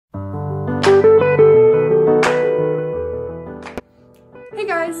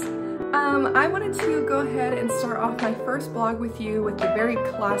guys! I wanted to go ahead and start off my first vlog with you with the very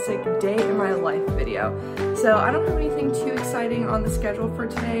classic day in my life video. So I don't have anything too exciting on the schedule for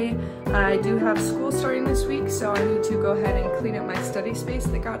today. I do have school starting this week, so I need to go ahead and clean up my study space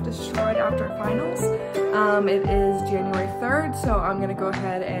that got destroyed after finals. It is January 3rd, so I'm gonna go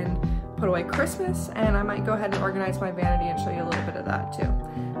ahead and put away Christmas, and I might go ahead and organize my vanity and show you a little bit of that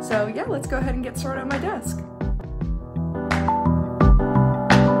too. So yeah, let's go ahead and get started on my desk.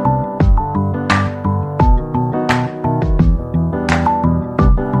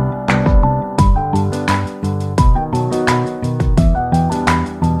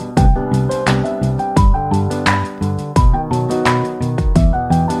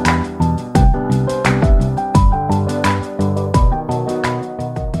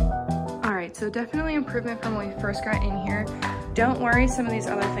 So definitely improvement from when we first got in here. Don't worry, some of these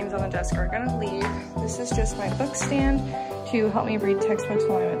other things on the desk are gonna leave. This is just my book stand to help me read textbooks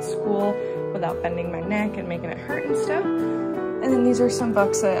while I'm at school without bending my neck and making it hurt and stuff. And then these are some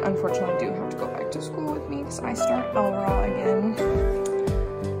books that unfortunately do have to go back to school with me because I start 𝘊𝐸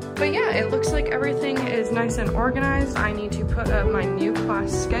again. But yeah, it looks like everything is nice and organized. I need to put up my new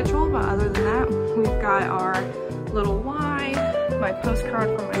class schedule, but other than that, we've got our little Y, my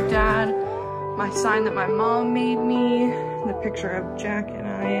postcard from my dad, my sign that my mom made me, the picture of Jack and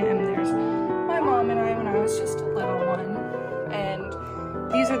I, and there's my mom and I when I was just a little one. And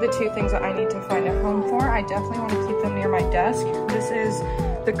these are the two things that I need to find a home for. I definitely want to keep them near my desk. This is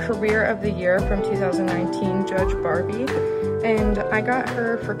the Career of the Year from 2019, Judge Barbie. And I got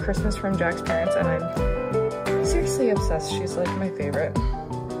her for Christmas from Jack's parents, and I'm seriously obsessed. She's like my favorite.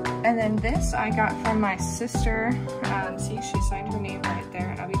 And then this I got from my sister. See, she signed her name right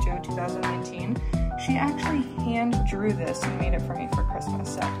there, Abby Jo 2019. She actually hand drew this and made it for me for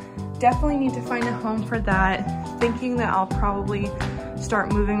Christmas. So definitely need to find a home for that. Thinking that I'll probably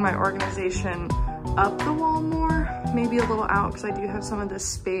start moving my organization up the wall more, maybe a little out because I do have some of this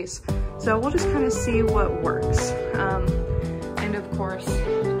space. So we'll just kind of see what works. And of course,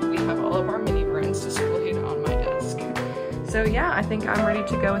 we have all of our mini brands displayed on my desk. So yeah, I think I'm ready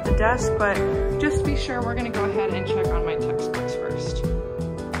to go with the desk, but just to be sure, we're gonna go ahead and check on my textbooks first.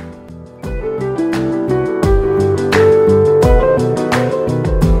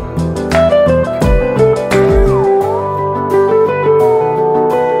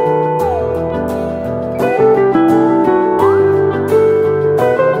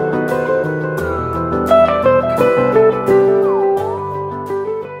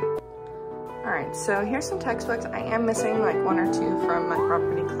 So here's some textbooks. I am missing like one or two from my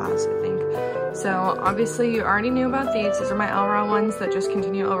property class, I think. So obviously you already knew about these. These are my 𝘊𝐸 ones that just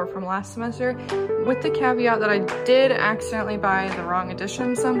continue over from last semester, with the caveat that I did accidentally buy the wrong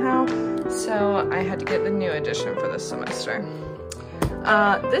edition somehow. So I had to get the new edition for this semester.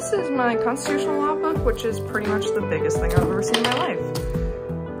 This is my constitutional law book, which is pretty much the biggest thing I've ever seen in my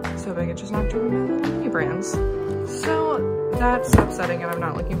life. So big it just knocked over my little mini brands. So that's upsetting, and I'm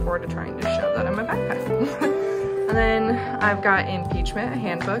not looking forward to trying to shove that in my backpack. And then I've got impeachment, a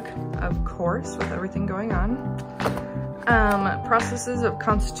handbook, of course, with everything going on. Processes of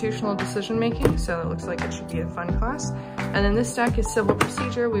constitutional decision making, so it looks like it should be a fun class. And then this stack is civil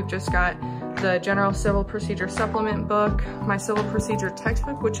procedure. We've just got the general civil procedure supplement book, my civil procedure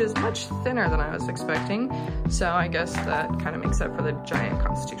textbook, which is much thinner than I was expecting. So I guess that kind of makes up for the giant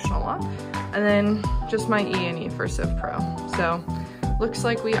constitutional law. And then just my E&E for Civ Pro. So looks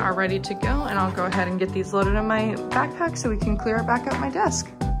like we are ready to go, and I'll go ahead and get these loaded in my backpack so we can clear it back up my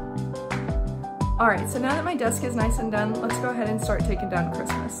desk. All right, so now that my desk is nice and done, let's go ahead and start taking down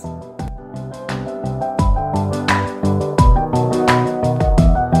Christmas.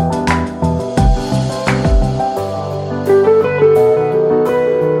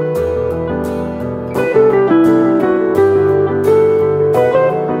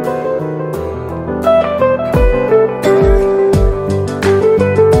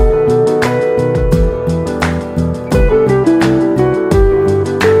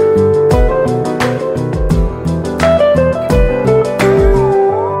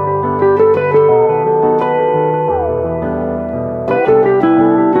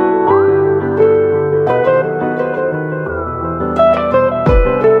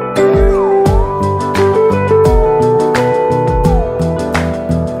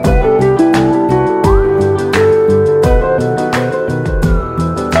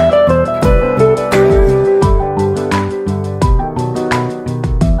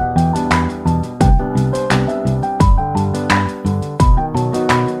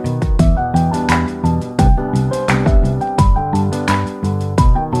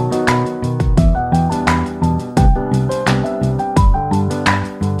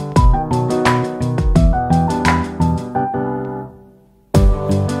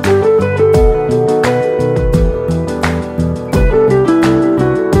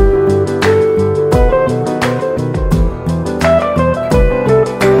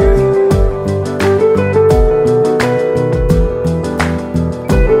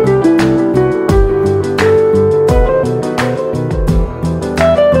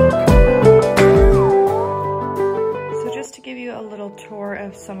 you a little tour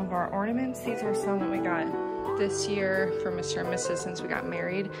of some of our ornaments. These are some that we got this year for Mr. and Mrs. since we got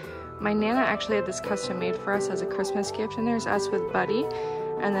married. My Nana actually had this custom made for us as a Christmas gift, and there's us with Buddy,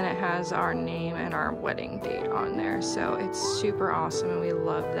 and then it has our name and our wedding date on there. So it's super awesome and we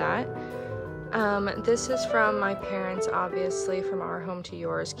love that. This is from my parents, obviously, from Our Home to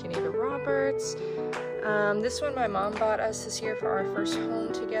Yours, Kenita Roberts. This one my mom bought us this year for our first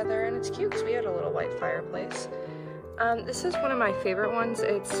home together, and it's cute because we had a little white fireplace. This is one of my favorite ones.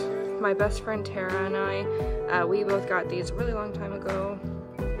 It's my best friend Tara and I. We both got these a really long time ago.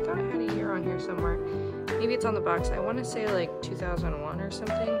 I thought I had a year on here somewhere. Maybe it's on the box. I want to say like 2001 or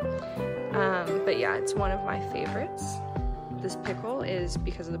something. But yeah, it's one of my favorites. This pickle is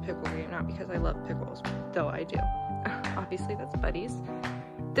because of the pickle game, not because I love pickles, though I do. Obviously, that's Buddy's.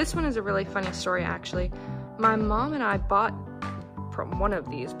 This one is a really funny story, actually. My mom and I bought from one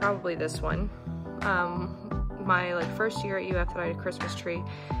of these, probably this one, my first year at UF that I had a Christmas tree,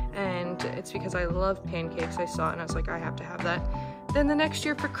 and it's because I love pancakes. I saw it and I was like, I have to have that. Then the next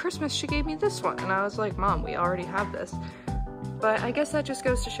year for Christmas, she gave me this one, and I was like, Mom, we already have this. But I guess that just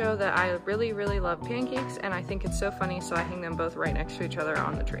goes to show that I really, really love pancakes, and I think it's so funny, so I hang them both right next to each other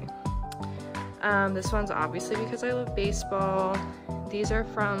on the tree. This one's obviously because I love baseball. These are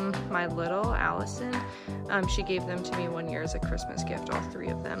from my little Allison. She gave them to me one year as a Christmas gift, all three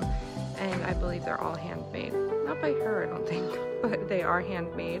of them. And I believe they're all handmade. Not by her, I don't think, but they are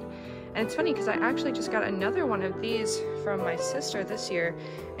handmade. And it's funny because I actually just got another one of these from my sister this year,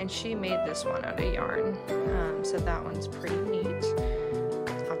 and she made this one out of yarn. So that one's pretty neat.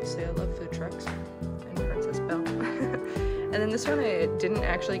 Obviously, I love food trucks and Princess Belle. And then this one I didn't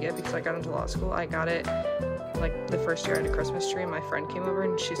actually get because I got into law school. I got it like the first year I had a Christmas tree, and my friend came over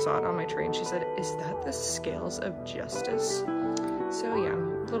and she saw it on my tree and she said, "Is that the Scales of Justice?" So yeah,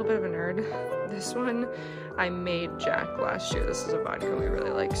 a little bit of a nerd. This one I made Jack last year. This is a vodka we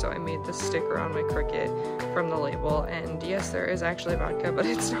really like, so I made the sticker on my Cricut from the label. And yes, there is actually vodka, but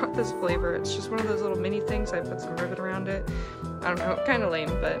it's not this flavor. It's just one of those little mini things. I put some ribbon around it. I don't know, kind of lame,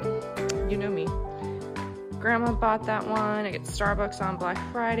 but you know me. Grandma bought that one. I get Starbucks on Black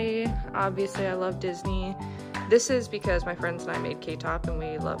Friday. Obviously, I love Disney. This is because my friends and I made K-Top and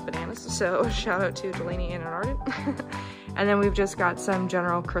we love bananas, so shout out to Delaney and Arden. And then we've just got some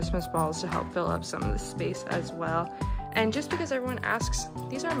general Christmas balls to help fill up some of the space as well. And just because everyone asks,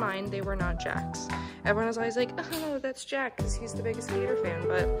 these are mine, they were not Jack's. Everyone is always like, oh no, that's Jack because he's the biggest Gator fan,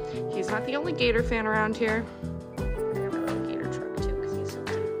 but he's not the only Gator fan around here. I have a little Gator truck too because he's so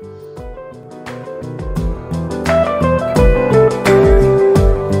cute.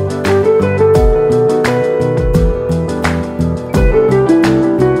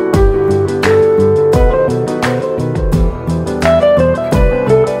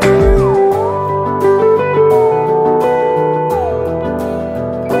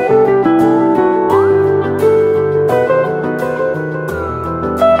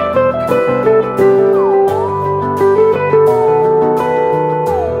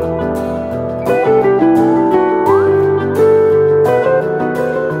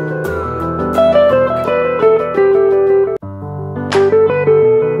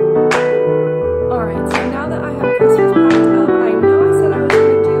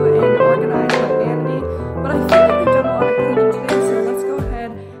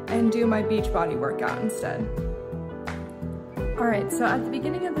 Beachbody workout instead. Alright, so at the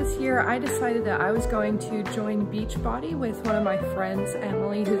beginning of this year, I decided that I was going to join Beachbody with one of my friends,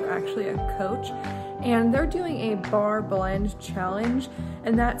 Emily, who's actually a coach, and they're doing a bar blend challenge,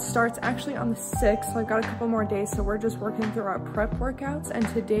 and that starts actually on the 6th, so I've got a couple more days, so we're just working through our prep workouts, and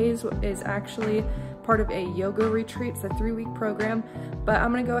today's is actually part of a yoga retreat. It's a 3-week program, but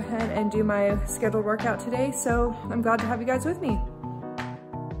I'm gonna go ahead and do my scheduled workout today, so I'm glad to have you guys with me.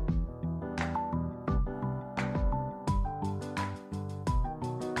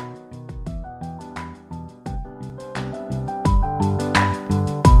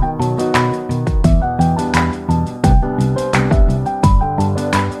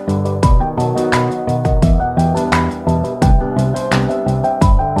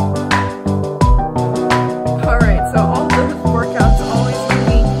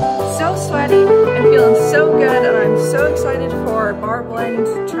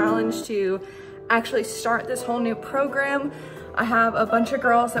 To actually start this whole new program. I have a bunch of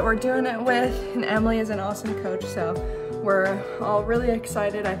girls that we're doing it with, and Emily is an awesome coach, so we're all really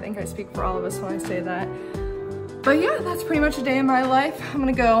excited. I think I speak for all of us when I say that. But yeah, that's pretty much a day in my life. I'm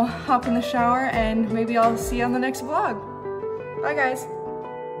gonna go hop in the shower and maybe I'll see you on the next vlog. Bye guys.